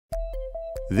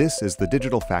This is the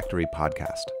Digital Factory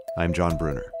Podcast. I'm John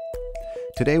Bruner.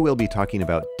 Today we'll be talking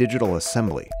about digital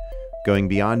assembly, going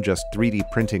beyond just 3D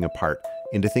printing a part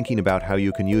into thinking about how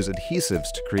you can use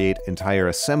adhesives to create entire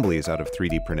assemblies out of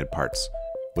 3D printed parts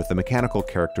with the mechanical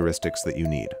characteristics that you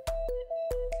need.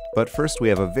 But first, we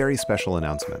have a very special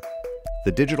announcement.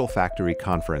 The Digital Factory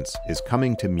Conference is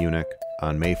coming to Munich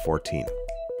on May 14.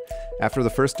 After the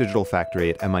first Digital Factory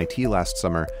at MIT last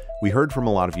summer, we heard from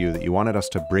a lot of you that you wanted us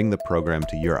to bring the program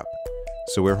to Europe.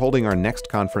 So we're holding our next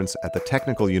conference at the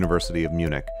Technical University of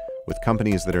Munich with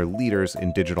companies that are leaders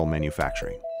in digital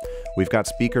manufacturing. We've got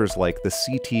speakers like the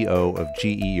CTO of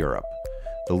GE Europe,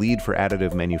 the lead for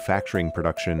additive manufacturing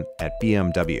production at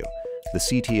BMW, the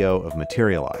CTO of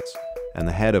Materialize, and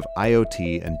the head of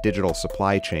IoT and digital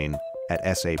supply chain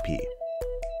at SAP.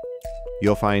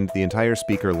 You'll find the entire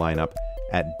speaker lineup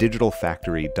at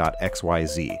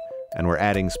digitalfactory.xyz, and we're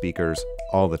adding speakers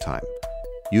all the time.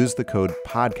 Use the code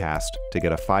PODCAST to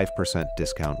get a 5%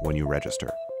 discount when you register.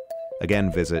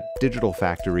 Again, visit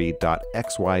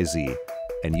digitalfactory.xyz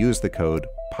and use the code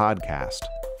PODCAST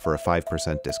for a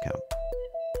 5% discount.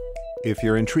 If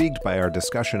you're intrigued by our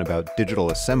discussion about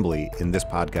digital assembly in this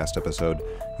podcast episode,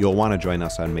 you'll want to join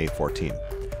us on May 14.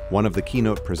 One of the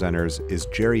keynote presenters is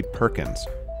Jerry Perkins,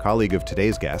 colleague of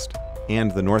today's guest,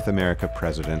 and the North America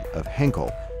president of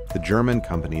Henkel, the German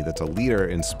company that's a leader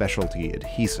in specialty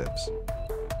adhesives.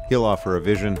 He'll offer a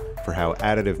vision for how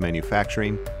additive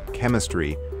manufacturing,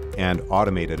 chemistry, and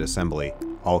automated assembly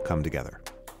all come together.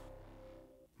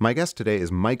 My guest today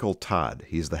is Michael Todd.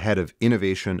 He's the head of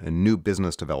innovation and new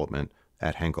business development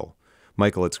at Henkel.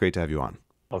 Michael, it's great to have you on.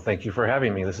 Well, thank you for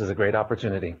having me. This is a great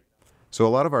opportunity. So a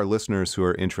lot of our listeners who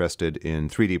are interested in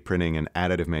 3D printing and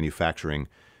additive manufacturing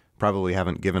probably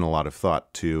haven't given a lot of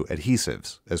thought to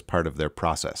adhesives as part of their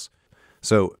process.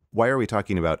 So why are we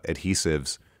talking about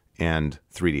adhesives and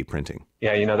 3D printing?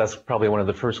 Yeah, that's probably one of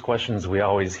the first questions we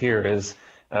always hear is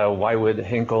why would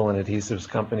Henkel, an adhesives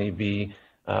company, be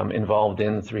involved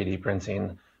in 3D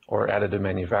printing or additive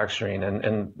manufacturing?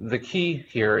 And the key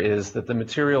here is that the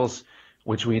materials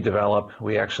which we develop,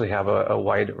 we actually have a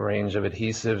wide range of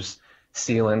adhesives,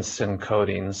 sealants, and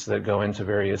coatings that go into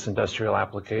various industrial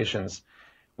applications.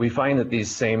 We find that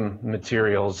these same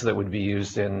materials that would be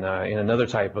used in another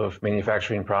type of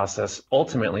manufacturing process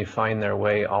ultimately find their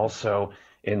way also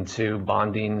into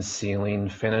bonding, sealing,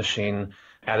 finishing,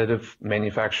 additive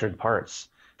manufactured parts.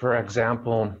 For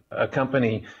example, a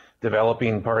company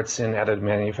developing parts in additive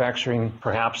manufacturing,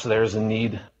 perhaps there's a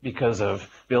need because of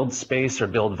build space or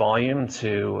build volume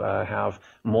to have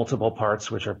multiple parts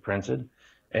which are printed.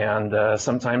 And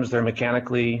sometimes they're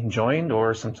mechanically joined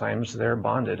or sometimes they're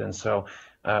bonded. And so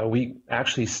we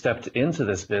actually stepped into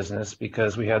this business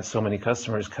because we had so many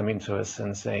customers coming to us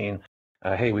and saying,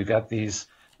 hey, we've got these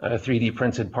 3D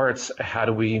printed parts. How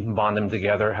do we bond them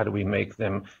together? How do we make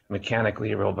them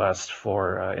mechanically robust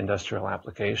for industrial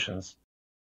applications?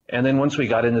 And then once we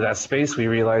got into that space, we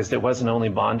realized it wasn't only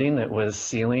bonding, it was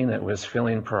sealing, it was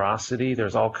filling porosity.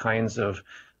 There's all kinds of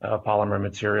polymer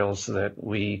materials that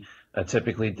we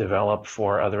typically develop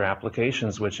for other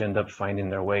applications, which end up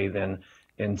finding their way then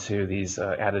into these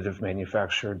additive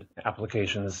manufactured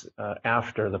applications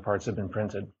after the parts have been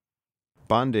printed.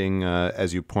 Bonding,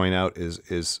 as you point out,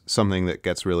 is something that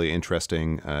gets really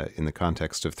interesting in the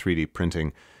context of 3D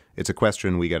printing. It's a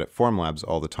question we get at Formlabs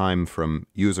all the time from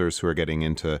users who are getting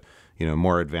into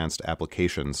more advanced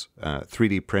applications.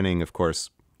 3D printing, of course,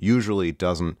 usually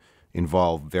doesn't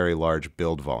involve very large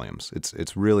build volumes.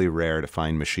 It's really rare to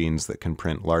find machines that can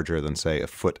print larger than, say, a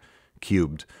foot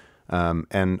cubed.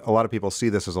 And a lot of people see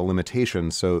this as a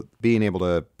limitation, so being able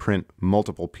to print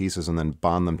multiple pieces and then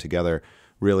bond them together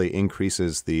really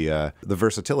increases the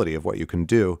versatility of what you can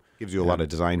do, gives you a lot of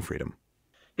design freedom.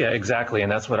 Yeah, exactly,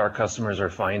 and that's what our customers are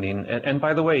finding. And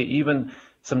by the way, even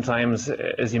sometimes,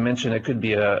 as you mentioned, it could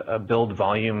be a build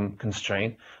volume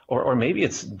constraint, or maybe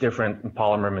it's different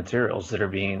polymer materials that are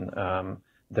being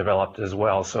developed as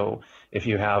well. So if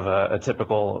you have a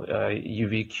typical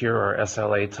UV cure or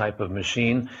SLA type of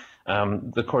machine,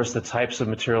 of course, the types of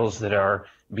materials that are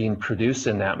being produced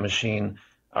in that machine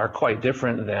are quite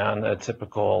different than a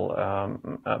typical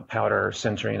powder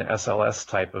sintering SLS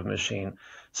type of machine.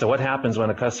 So what happens when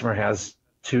a customer has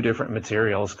two different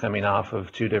materials coming off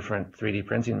of two different 3D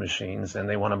printing machines and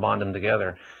they want to bond them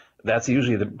together? That's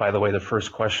usually, by the way, the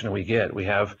first question we get. We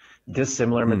have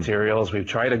dissimilar materials. We've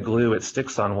tried to glue, it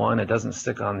sticks on one, it doesn't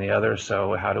stick on the other.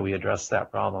 So how do we address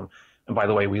that problem? And by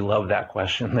the way, we love that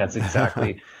question. That's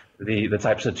exactly the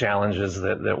types of challenges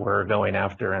that we're going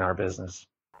after in our business.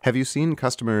 Have you seen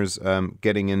customers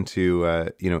getting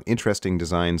into interesting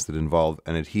designs that involve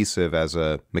an adhesive as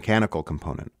a mechanical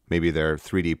component? Maybe they're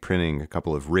 3D printing a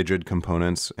couple of rigid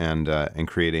components and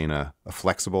creating a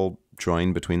flexible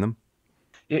join between them?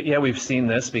 Yeah, we've seen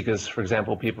this because, for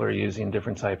example, people are using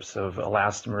different types of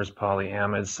elastomers,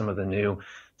 polyamides, some of the new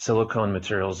silicone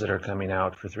materials that are coming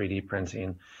out for 3D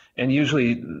printing. And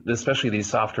usually, especially these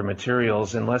softer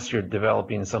materials, unless you're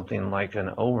developing something like an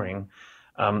O-ring,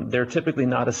 they're typically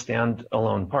not a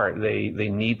standalone part. They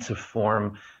need to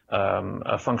form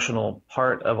a functional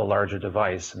part of a larger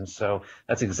device. And so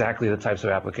that's exactly the types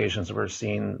of applications we're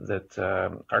seeing that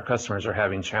our customers are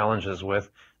having challenges with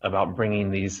about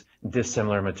bringing these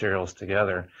dissimilar materials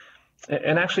together.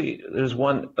 And actually, there's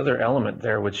one other element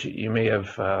there which you may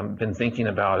have been thinking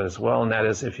about as well, and that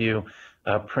is if you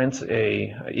print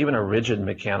even a rigid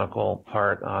mechanical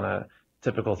part on a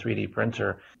typical 3D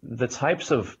printer, the types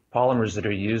of polymers that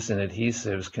are used in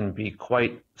adhesives can be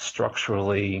quite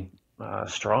structurally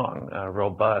strong,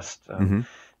 robust.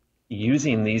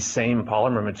 Using these same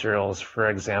polymer materials, for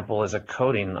example, as a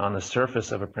coating on the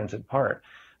surface of a printed part,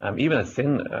 even a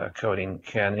thin coating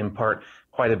can impart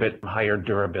quite a bit higher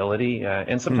durability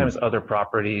and sometimes other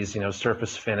properties,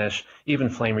 surface finish, even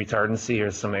flame retardancy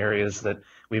are some areas that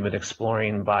we've been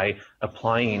exploring by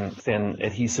applying thin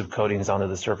adhesive coatings onto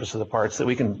the surface of the parts that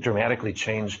we can dramatically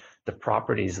change the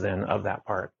properties then of that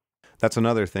part. That's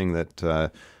another thing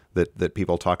that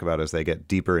people talk about as they get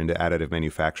deeper into additive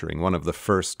manufacturing. One of the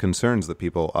first concerns that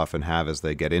people often have as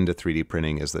they get into 3D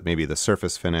printing is that maybe the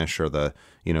surface finish or the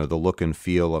look and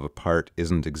feel of a part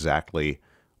isn't exactly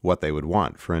what they would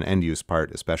want for an end-use part,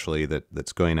 especially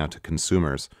that's going out to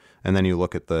consumers. And then you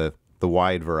look at the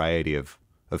wide variety of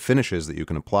finishes that you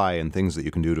can apply and things that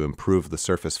you can do to improve the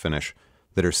surface finish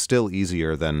that are still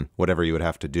easier than whatever you would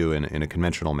have to do in a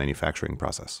conventional manufacturing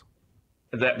process.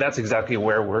 That's exactly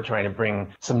where we're trying to bring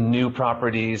some new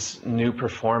properties, new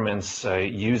performance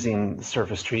using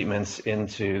surface treatments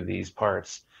into these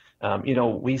parts.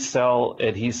 We sell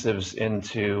adhesives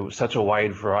into such a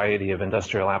wide variety of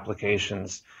industrial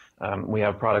applications. We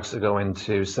have products that go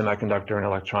into semiconductor and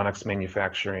electronics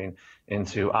manufacturing,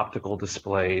 into optical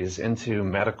displays, into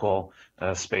medical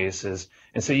spaces.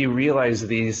 And so you realize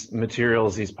these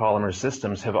materials, these polymer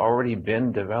systems have already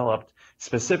been developed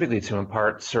specifically to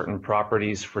impart certain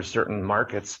properties for certain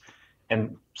markets.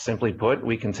 And simply put,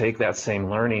 we can take that same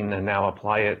learning and now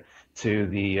apply it to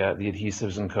the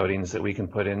adhesives and coatings that we can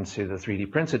put into the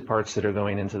 3D printed parts that are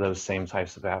going into those same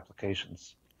types of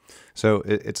applications. So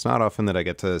it's not often that I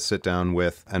get to sit down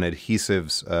with an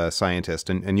adhesives scientist,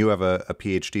 and you have a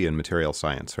PhD in material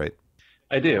science, right?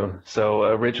 I do. So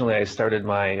originally I started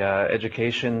my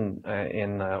education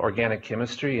in organic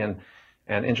chemistry and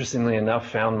interestingly enough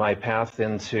found my path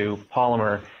into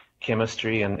polymer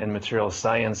chemistry and material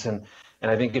science. And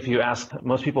I think if you ask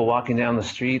most people walking down the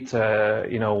street,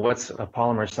 what's a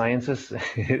polymer scientist?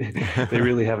 They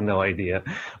really have no idea.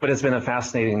 But it's been a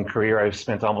fascinating career. I've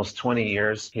spent almost 20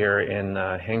 years here in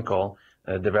Henkel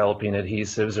developing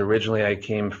adhesives. Originally, I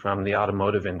came from the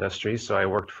automotive industry, so I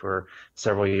worked for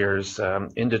several years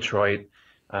in Detroit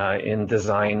in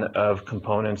design of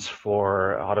components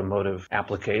for automotive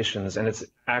applications. And it's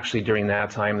actually during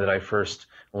that time that I first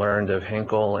learned of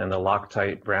Henkel and the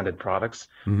Loctite branded products.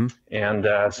 And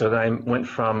so then I went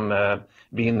from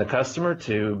being the customer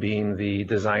to being the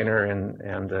designer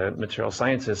and material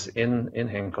scientist in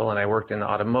Henkel. And I worked in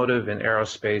automotive, in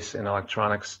aerospace, in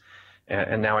electronics.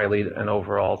 And now I lead an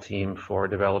overall team for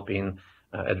developing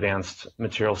advanced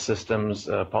material systems,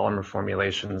 polymer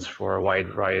formulations for a wide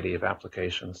variety of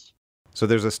applications. So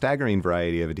there's a staggering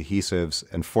variety of adhesives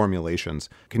and formulations.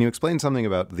 Can you explain something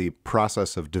about the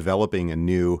process of developing a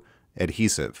new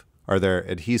adhesive? Are there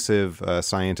adhesive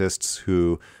scientists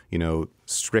who,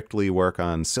 strictly work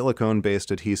on silicone-based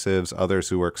adhesives, others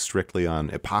who work strictly on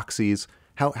epoxies?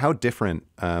 How different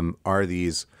are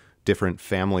these different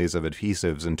families of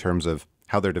adhesives in terms of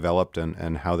how they're developed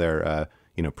and how they're,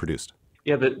 produced?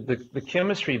 Yeah, the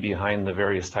chemistry behind the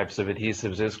various types of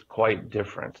adhesives is quite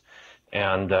different.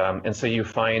 And so you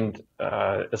find,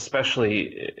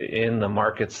 especially in the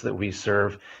markets that we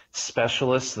serve,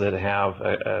 specialists that have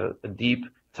a deep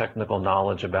technical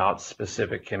knowledge about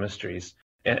specific chemistries.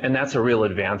 And that's a real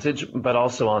advantage. But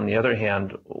also, on the other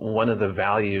hand, one of the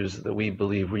values that we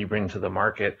believe we bring to the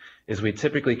market is we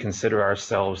typically consider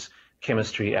ourselves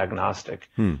chemistry agnostic.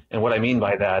 And what I mean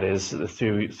by that is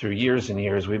through years and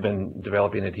years, we've been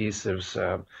developing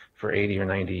adhesives for 80 or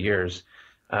 90 years.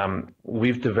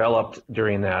 We've developed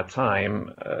during that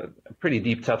time a pretty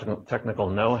deep technical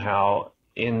know-how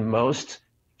in most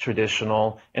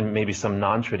traditional and maybe some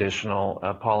non-traditional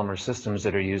polymer systems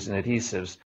that are used in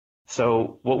adhesives.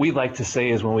 So what we like to say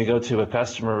is when we go to a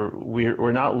customer,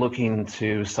 we're not looking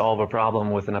to solve a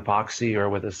problem with an epoxy or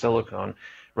with a silicone.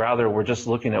 Rather, we're just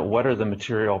looking at what are the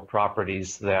material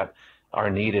properties that are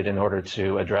needed in order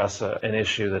to address an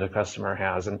issue that a customer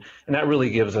has. And that really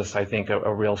gives us, I think,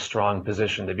 a real strong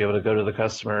position to be able to go to the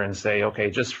customer and say, okay,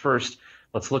 just first,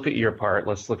 let's look at your part,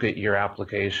 let's look at your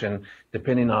application.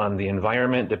 Depending on the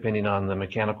environment, depending on the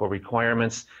mechanical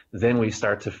requirements, then we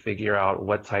start to figure out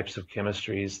what types of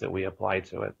chemistries that we apply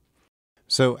to it.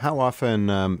 So how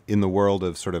often in the world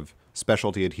of sort of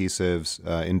specialty adhesives,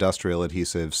 industrial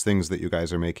adhesives, things that you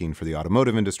guys are making for the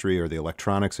automotive industry or the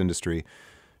electronics industry,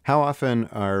 how often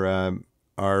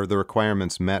are the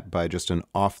requirements met by just an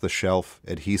off-the-shelf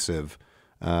adhesive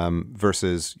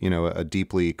versus, a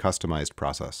deeply customized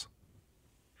process?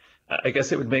 I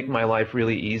guess it would make my life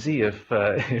really easy if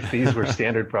these were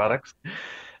standard products.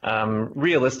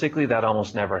 Realistically, that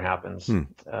almost never happens. And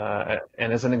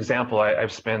as an example,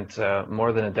 I've spent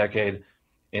more than a decade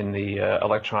in the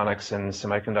electronics and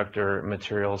semiconductor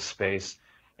materials space.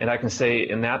 And I can say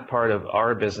in that part of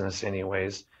our business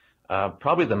anyways,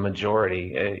 probably the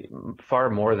majority, far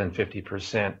more than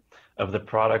 50% of the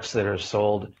products that are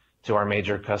sold to our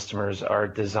major customers are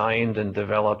designed and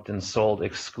developed and sold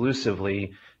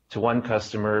exclusively to one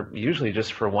customer, usually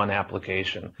just for one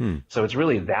application. So it's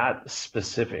really that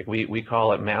specific. We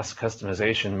call it mass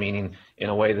customization, meaning in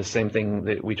a way the same thing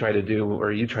that we try to do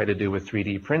or you try to do with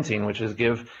 3D printing, which is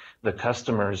give the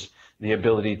customers the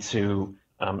ability to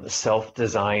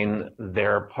self-design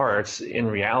their parts. In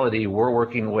reality, we're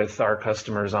working with our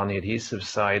customers on the adhesive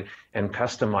side and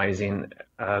customizing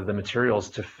the materials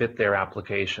to fit their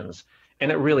applications.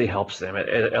 And it really helps them.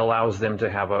 It allows them to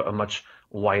have a much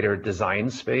wider design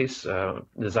space,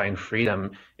 design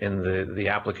freedom in the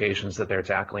applications that they're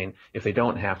tackling if they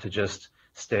don't have to just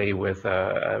stay with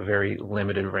a very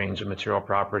limited range of material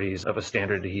properties of a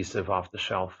standard adhesive off the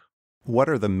shelf. What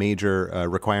are the major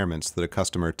requirements that a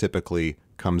customer typically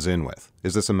comes in with?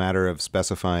 Is this a matter of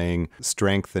specifying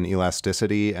strength and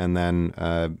elasticity and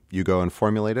then you go and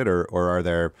formulate it, or are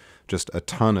there just a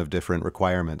ton of different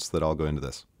requirements that all go into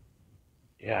this?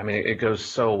 Yeah, I mean, it goes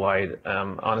so wide.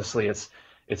 Honestly, it's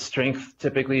strength.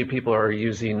 Typically, people are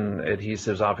using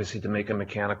adhesives, obviously, to make a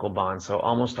mechanical bond. So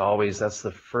almost always, that's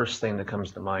the first thing that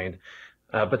comes to mind.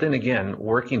 But then again,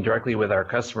 working directly with our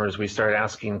customers, we start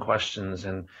asking questions,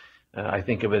 and I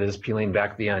think of it as peeling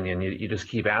back the onion. You just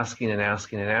keep asking and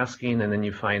asking and asking, and then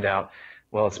you find out,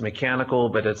 well, it's mechanical,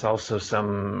 but it's also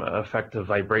some effect of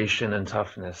vibration and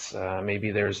toughness.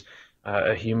 Maybe there's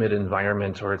a humid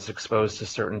environment, or it's exposed to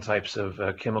certain types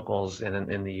of chemicals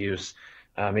in the use.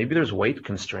 Maybe there's weight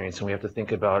constraints, and we have to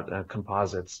think about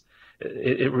composites.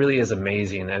 It really is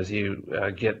amazing as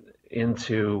you get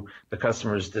into the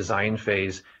customer's design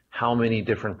phase, how many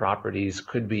different properties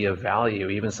could be of value.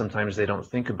 Even sometimes they don't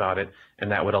think about it,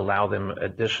 and that would allow them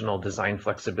additional design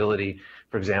flexibility.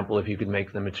 For example, if you could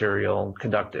make the material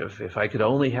conductive. If I could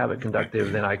only have it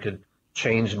conductive, then I could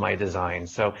change my design.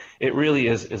 So it really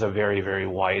is a very, very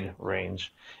wide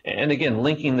range. And again,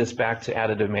 linking this back to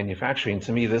additive manufacturing,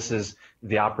 to me, this is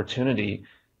the opportunity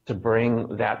to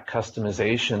bring that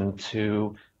customization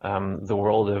to the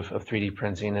world of 3D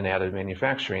printing and additive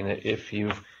manufacturing. If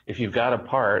you've got a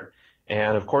part,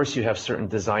 and of course you have certain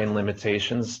design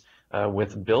limitations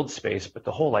with build space, but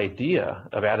the whole idea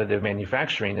of additive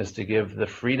manufacturing is to give the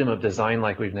freedom of design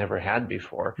like we've never had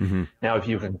before. Now, if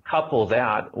you can couple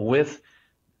that with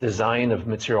design of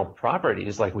material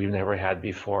properties like we've never had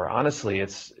before, honestly,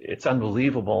 it's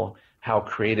unbelievable how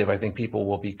creative I think people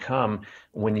will become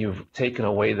when you've taken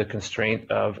away the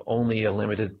constraint of only a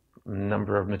limited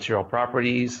number of material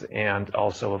properties, and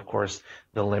also, of course,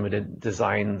 the limited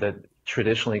design that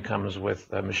traditionally comes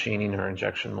with machining or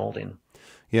injection molding.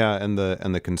 Yeah, and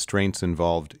the constraints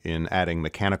involved in adding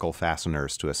mechanical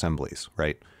fasteners to assemblies,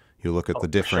 right? You look at the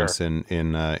difference in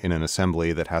an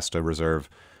assembly that has to reserve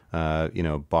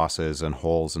bosses and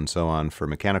holes and so on for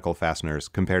mechanical fasteners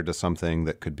compared to something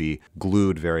that could be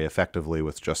glued very effectively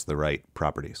with just the right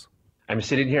properties. I'm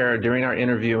sitting here during our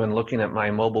interview and looking at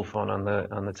my mobile phone on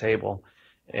the table,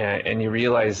 and you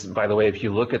realize, by the way, if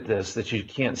you look at this, that you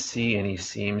can't see any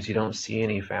seams, you don't see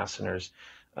any fasteners.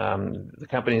 The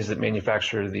companies that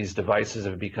manufacture these devices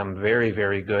have become very,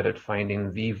 very good at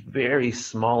finding the very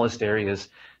smallest areas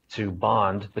to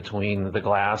bond between the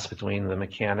glass, between the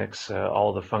mechanics,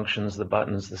 all the functions, the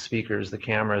buttons, the speakers, the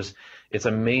cameras. It's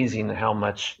amazing how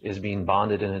much is being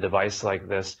bonded in a device like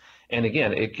this. And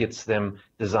again, it gets them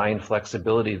design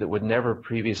flexibility that would never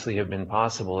previously have been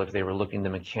possible if they were looking to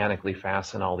mechanically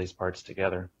fasten all these parts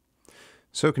together.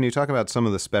 So can you talk about some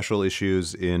of the special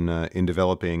issues in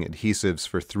developing adhesives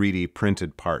for 3D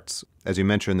printed parts? As you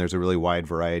mentioned, there's a really wide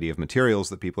variety of materials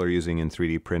that people are using in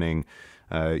 3D printing.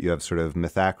 You have sort of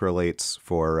methacrylates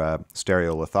for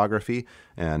stereolithography,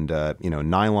 and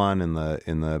nylon in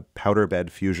the powder bed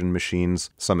fusion machines,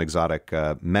 some exotic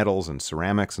metals and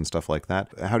ceramics and stuff like that.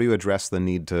 How do you address the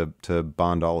need to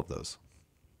bond all of those?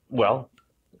 Well,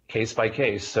 case by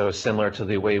case, so similar to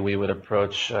the way we would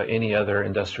approach any other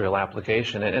industrial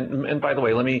application. And by the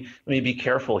way, let me be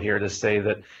careful here to say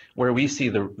that where we see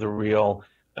the real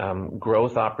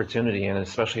growth opportunity, and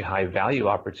especially high value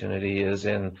opportunity, is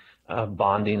in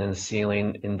bonding and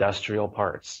sealing industrial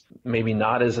parts. Maybe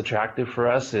not as attractive for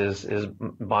us is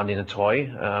bonding a toy,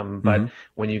 but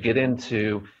when you get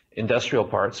into industrial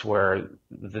parts where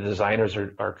the designers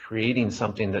are creating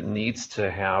something that needs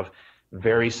to have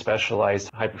very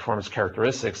specialized high performance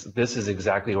characteristics, this is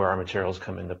exactly where our materials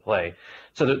come into play.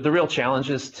 So the real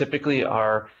challenges typically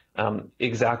are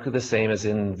exactly the same as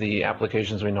in the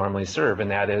applications we normally serve,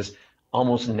 and that is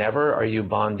almost never are you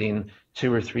bonding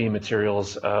 2 or 3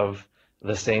 materials of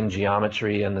the same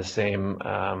geometry and the same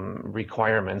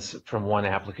requirements from one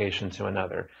application to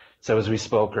another. So as we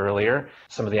spoke earlier,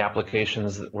 some of the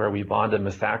applications where we bond a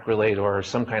methacrylate or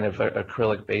some kind of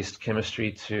acrylic-based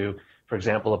chemistry to, for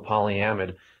example, a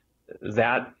polyamide,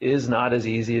 that is not as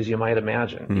easy as you might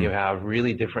imagine. You have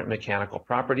really different mechanical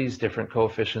properties, different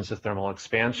coefficients of thermal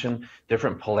expansion,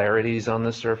 different polarities on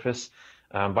the surface.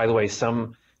 By the way,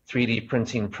 some 3D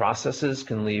printing processes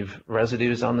can leave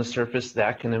residues on the surface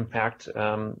that can impact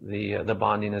the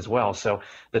bonding as well. So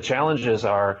the challenges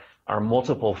are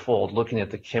multiple fold, looking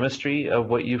at the chemistry of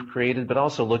what you've created, but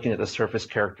also looking at the surface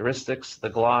characteristics, the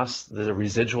gloss, the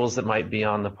residuals that might be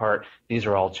on the part. These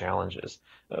are all challenges.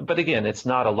 But again, it's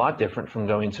not a lot different from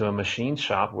going to a machine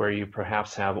shop where you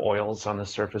perhaps have oils on the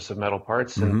surface of metal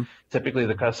parts. And typically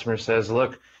the customer says,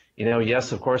 look,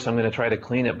 yes, of course, I'm going to try to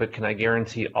clean it, but can I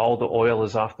guarantee all the oil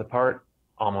is off the part?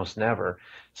 Almost never.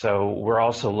 So we're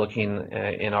also looking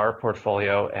in our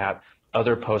portfolio at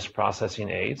other post-processing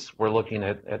aids. We're looking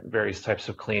at various types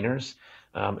of cleaners,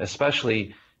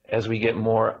 especially as we get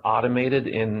more automated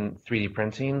in 3D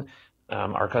printing.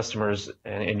 Our customers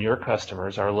and your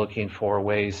customers are looking for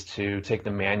ways to take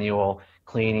the manual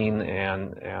cleaning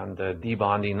and the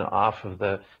debonding off of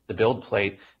the build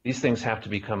plate. These things have to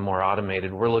become more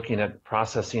automated. We're looking at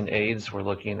processing aids, we're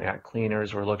looking at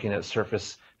cleaners, we're looking at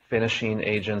surface finishing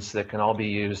agents that can all be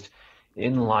used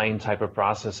in line type of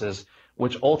processes,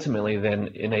 which ultimately then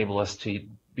enable us to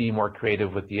be more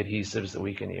creative with the adhesives that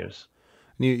we can use.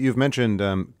 You've mentioned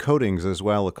coatings as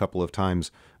well a couple of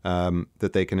times,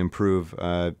 that they can improve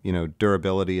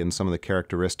durability and some of the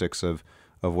characteristics of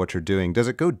what you're doing. Does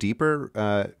it go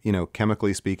deeper,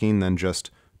 chemically speaking, than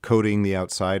just coating the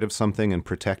outside of something and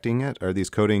protecting it? Are these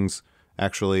coatings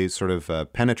actually sort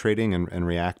of penetrating and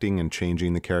reacting and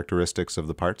changing the characteristics of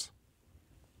the parts?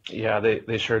 Yeah,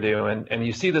 they sure do. And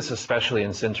you see this especially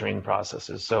in sintering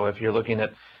processes. So if you're looking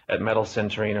at metal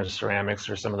sintering or ceramics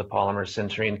or some of the polymer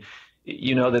sintering,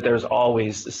 you know that there's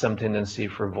always some tendency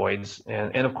for voids.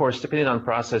 And of course, depending on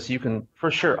process, you can for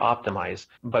sure optimize.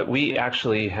 But we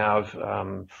actually have,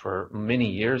 for many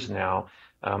years now,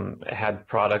 had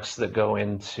products that go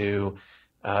into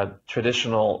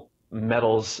traditional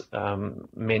metals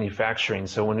manufacturing.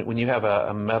 So when you have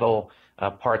a metal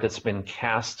part that's been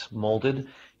cast molded,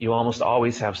 you almost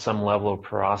always have some level of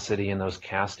porosity in those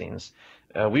castings.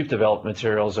 We've developed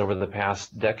materials over the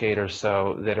past decade or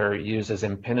so that are used as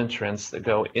impenetrants that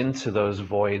go into those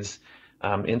voids,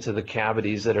 into the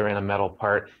cavities that are in a metal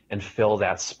part and fill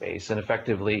that space and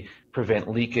effectively prevent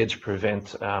leakage,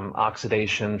 prevent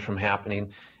oxidation from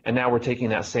happening. And now we're taking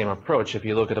that same approach. If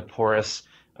you look at a porous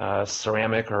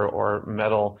ceramic or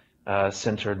metal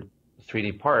sintered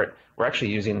 3D part, we're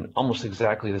actually using almost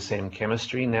exactly the same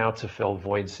chemistry now to fill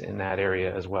voids in that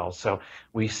area as well. So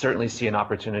we certainly see an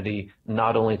opportunity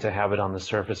not only to have it on the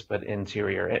surface, but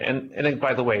interior. And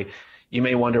by the way, you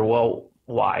may wonder, well,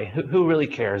 why? Who really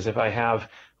cares if I have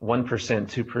 1%,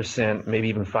 2%, maybe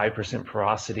even 5%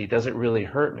 porosity? Does it really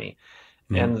hurt me?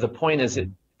 And the point is,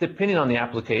 depending on the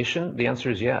application, the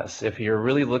answer is yes. If you're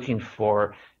really looking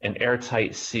for an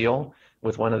airtight seal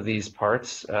with one of these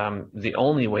parts, the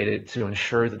only way to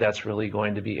ensure that that's really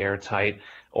going to be airtight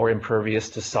or impervious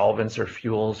to solvents or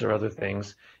fuels or other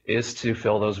things is to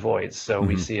fill those voids. So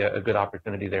we see a good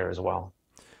opportunity there as well.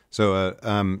 So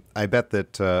I bet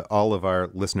that all of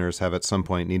our listeners have at some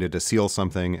point needed to seal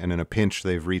something, and in a pinch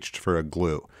they've reached for a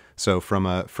glue. So from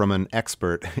an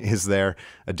expert, is there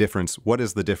a difference? What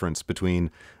is the difference between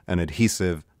an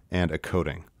adhesive and a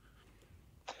coating?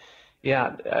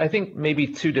 Yeah, I think maybe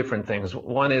two different things.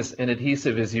 One is an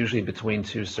adhesive is usually between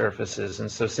two surfaces.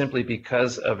 And so simply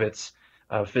because of its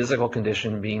physical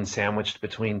condition being sandwiched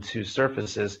between two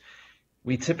surfaces,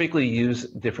 we typically use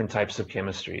different types of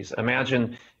chemistries.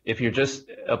 Imagine if you're just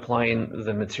applying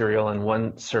the material and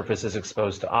one surface is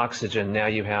exposed to oxygen, now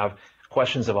you have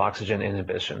questions of oxygen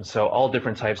inhibition. So all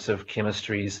different types of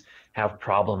chemistries have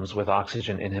problems with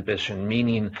oxygen inhibition,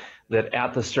 meaning that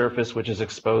at the surface which is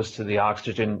exposed to the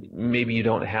oxygen, maybe you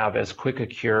don't have as quick a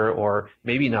cure or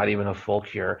maybe not even a full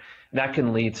cure. That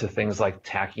can lead to things like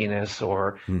tackiness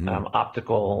or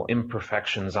optical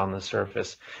imperfections on the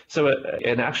surface. So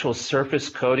an actual surface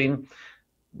coating,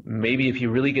 maybe if you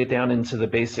really get down into the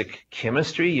basic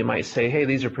chemistry, you might say, hey,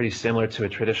 these are pretty similar to a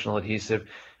traditional adhesive.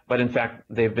 But in fact,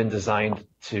 they've been designed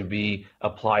to be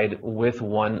applied with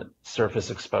one surface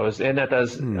exposed. And that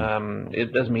does,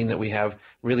 it does mean that we have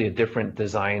really a different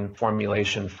design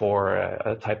formulation for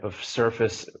a type of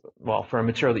surface, well, for a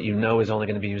material that you know is only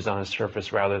going to be used on a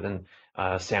surface rather than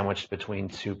sandwiched between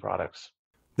two products.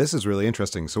 This is really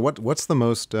interesting. So what's the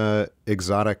most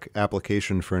exotic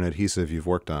application for an adhesive you've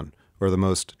worked on, or the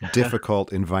most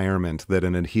difficult environment that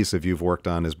an adhesive you've worked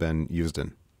on has been used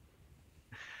in?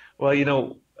 Well,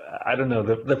 I don't know.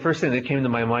 The first thing that came to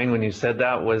my mind when you said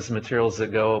that was materials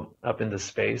that go up into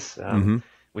space.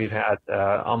 We've had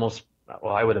almost,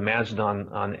 well, I would imagine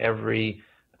on every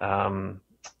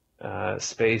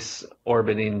space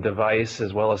orbiting device,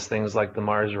 as well as things like the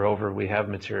Mars rover, we have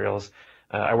materials.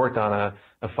 I worked on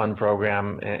a fun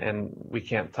program, and we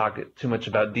can't talk too much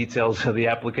about details of the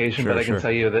application, but I can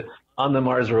tell you that on the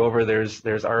Mars rover, there's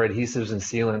our adhesives and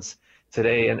sealants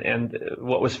today. And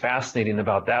what was fascinating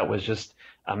about that was just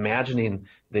imagining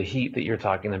the heat that you're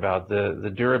talking about.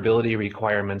 The durability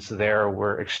requirements there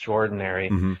were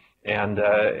extraordinary.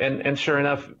 And sure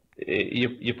enough,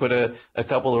 you put a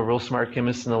couple of real smart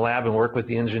chemists in the lab and work with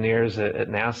the engineers at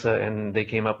NASA, and they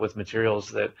came up with materials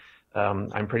that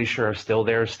I'm pretty sure are still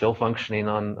there, still functioning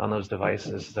on those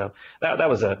devices. So that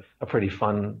was a pretty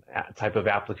fun type of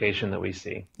application that we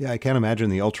see. Yeah, I can't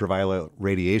imagine the ultraviolet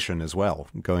radiation as well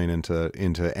going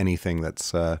into anything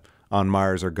that's on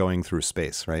Mars or going through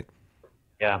space, right?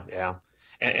 Yeah.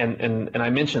 And I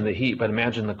mentioned the heat, but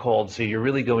imagine the cold. So you're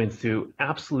really going through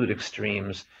absolute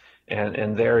extremes,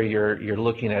 and there you're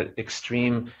looking at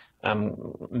extreme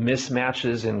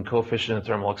mismatches in coefficient of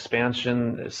thermal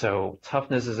expansion. So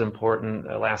toughness is important,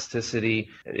 elasticity.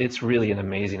 It's really an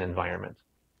amazing environment.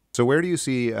 So where do you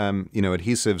see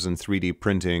adhesives and 3D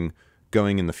printing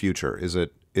going in the future? Is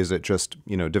it just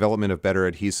development of better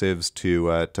adhesives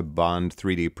to bond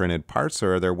 3D printed parts,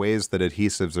 or are there ways that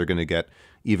adhesives are going to get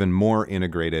even more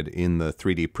integrated in the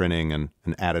 3D printing and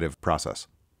additive process?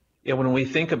 Yeah, when we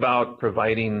think about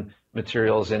providing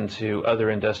materials into other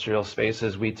industrial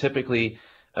spaces, we typically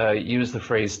use the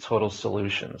phrase total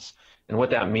solutions. And what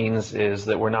that means is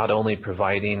that we're not only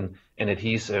providing an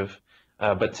adhesive,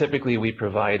 but typically we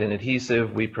provide an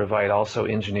adhesive, we provide also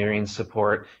engineering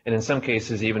support, and in some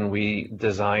cases even we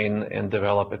design and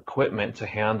develop equipment to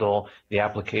handle the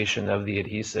application of the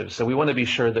adhesive. So we want to be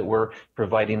sure that we're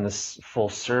providing this full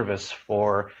service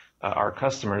for our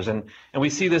customers. And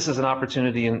we see this as an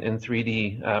opportunity in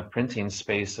 3D printing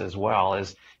space as well,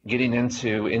 as getting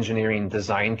into engineering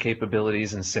design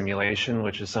capabilities and simulation,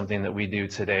 which is something that we do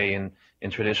today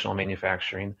in traditional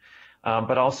manufacturing.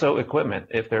 But also equipment.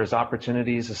 If there's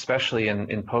opportunities, especially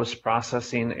in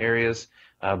post-processing areas,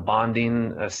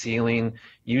 bonding, sealing,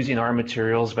 using our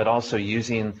materials, but also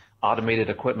using automated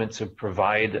equipment to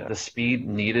provide the speed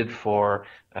needed for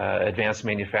advanced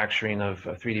manufacturing of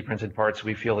 3D printed parts,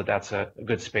 we feel that that's a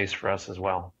good space for us as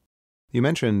well. You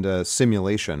mentioned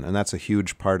simulation, and that's a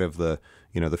huge part of the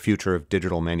future of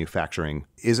digital manufacturing.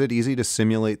 Is it easy to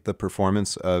simulate the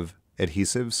performance of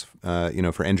adhesives,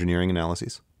 for engineering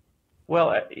analyses?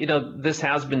 Well, this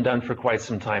has been done for quite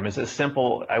some time. Is it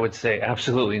simple? I would say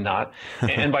absolutely not.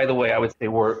 And by the way, I would say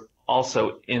we're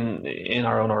also in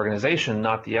our own organization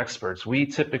not the experts. We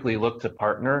typically look to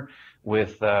partner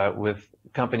with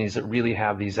companies that really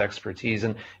have these expertise,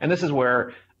 and this is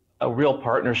where a real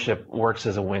partnership works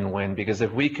as a win-win, because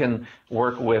if we can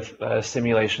work with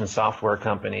simulation software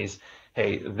companies,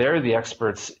 hey, they're the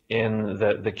experts in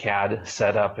the CAD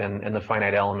setup and the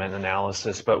finite element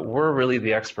analysis, but we're really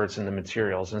the experts in the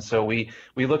materials. And so we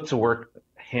look to work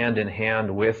hand in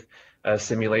hand with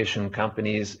simulation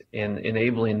companies in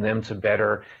enabling them to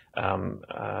better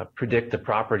predict the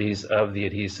properties of the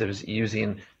adhesives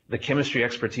using the chemistry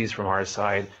expertise from our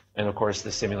side and, of course,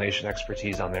 the simulation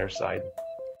expertise on their side.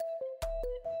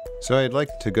 So I'd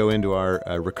like to go into our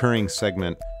recurring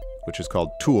segment, which is called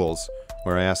Tools,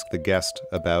 where I ask the guest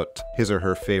about his or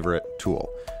her favorite tool.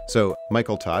 So,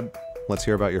 Michael Todd, let's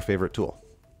hear about your favorite tool.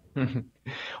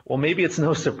 Well, maybe it's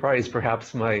no surprise.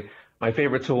 Perhaps my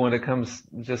favorite tool when it comes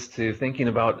just to thinking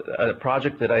about a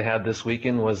project that I had this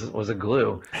weekend was a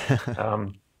glue.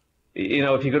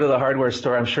 If you go to the hardware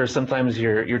store, I'm sure sometimes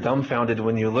you're dumbfounded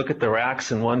when you look at the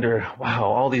racks and wonder, wow,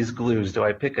 all these glues. Do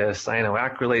I pick a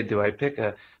cyanoacrylate? Do I pick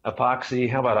a epoxy?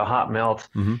 How about a hot melt?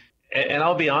 Mm-hmm. And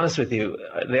I'll be honest with you,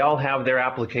 they all have their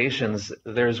applications.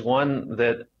 There's one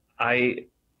that I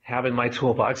have in my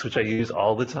toolbox, which I use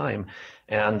all the time.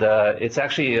 And it's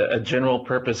actually a general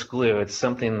purpose glue. It's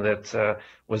something that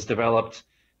was developed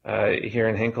here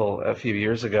in Henkel a few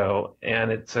years ago,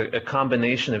 and it's a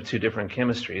combination of two different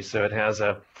chemistries. So it has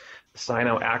a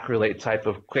cyanoacrylate type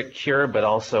of quick cure, but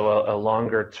also a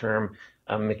longer term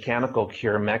mechanical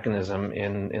cure mechanism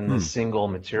in the single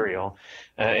material.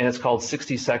 And it's called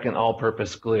 60-second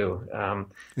all-purpose glue.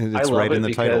 It's I love right it in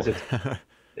the title.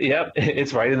 Yep,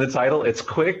 it's right in the title. It's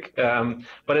quick,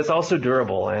 but it's also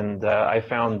durable, and I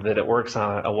found that it works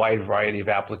on a wide variety of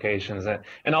applications.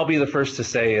 And I'll be the first to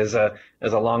say, as a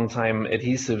longtime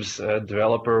adhesives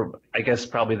developer, I guess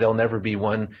probably there'll never be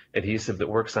one adhesive that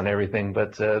works on everything,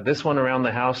 but this one around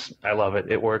the house, I love it.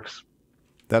 It works.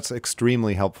 That's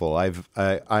extremely helpful.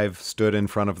 I've stood in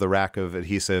front of the rack of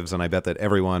adhesives, and I bet that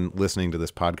everyone listening to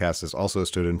this podcast has also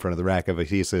stood in front of the rack of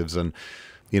adhesives and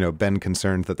been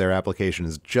concerned that their application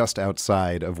is just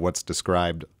outside of what's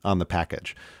described on the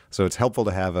package. So it's helpful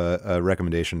to have a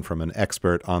recommendation from an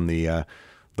expert on the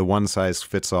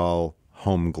one-size-fits-all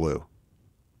home glue.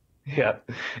 Yeah,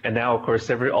 and now, of course,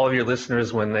 all of your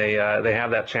listeners, when they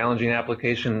have that challenging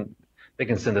application, they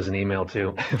can send us an email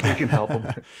too. We can help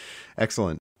them.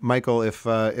 Excellent. Michael,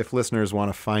 if listeners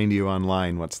want to find you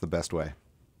online, what's the best way?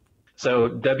 So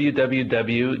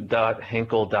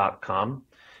www.henkel.com.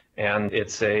 And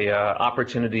it's a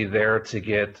opportunity there to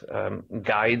get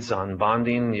guides on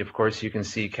bonding. Of course, you can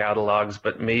see catalogs,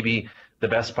 but maybe the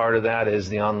best part of that is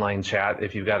the online chat.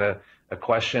 If you've got a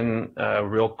question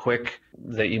real quick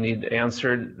that you need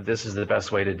answered, this is the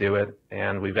best way to do it.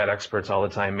 And we've got experts all the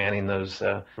time manning those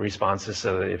responses,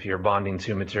 so that if you're bonding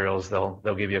two materials, they'll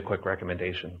give you a quick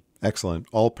recommendation. Excellent.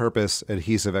 All-purpose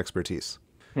adhesive expertise.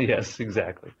 Yes,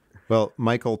 exactly. Well,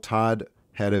 Michael Todd,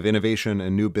 Head of Innovation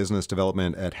and New Business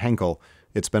Development at Henkel,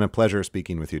 it's been a pleasure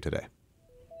speaking with you today.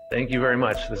 Thank you very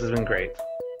much. This has been great.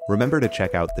 Remember to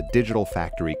check out the Digital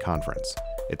Factory Conference.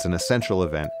 It's an essential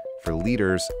event for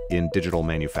leaders in digital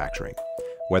manufacturing.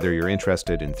 Whether you're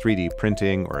interested in 3D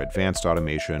printing or advanced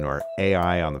automation or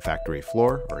AI on the factory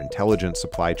floor or intelligent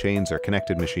supply chains or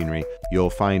connected machinery, you'll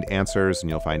find answers and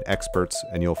you'll find experts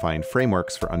and you'll find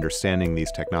frameworks for understanding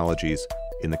these technologies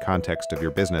in the context of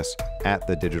your business at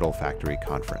the Digital Factory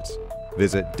Conference.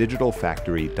 Visit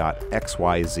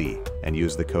digitalfactory.xyz and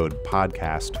use the code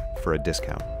PODCAST for a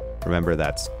discount. Remember,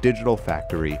 that's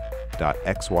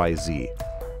digitalfactory.xyz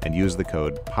and use the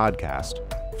code PODCAST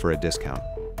for a discount.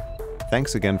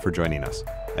 Thanks again for joining us.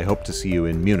 I hope to see you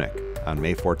in Munich on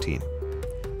May 14.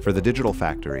 For the Digital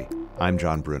Factory, I'm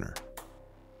John Brunner.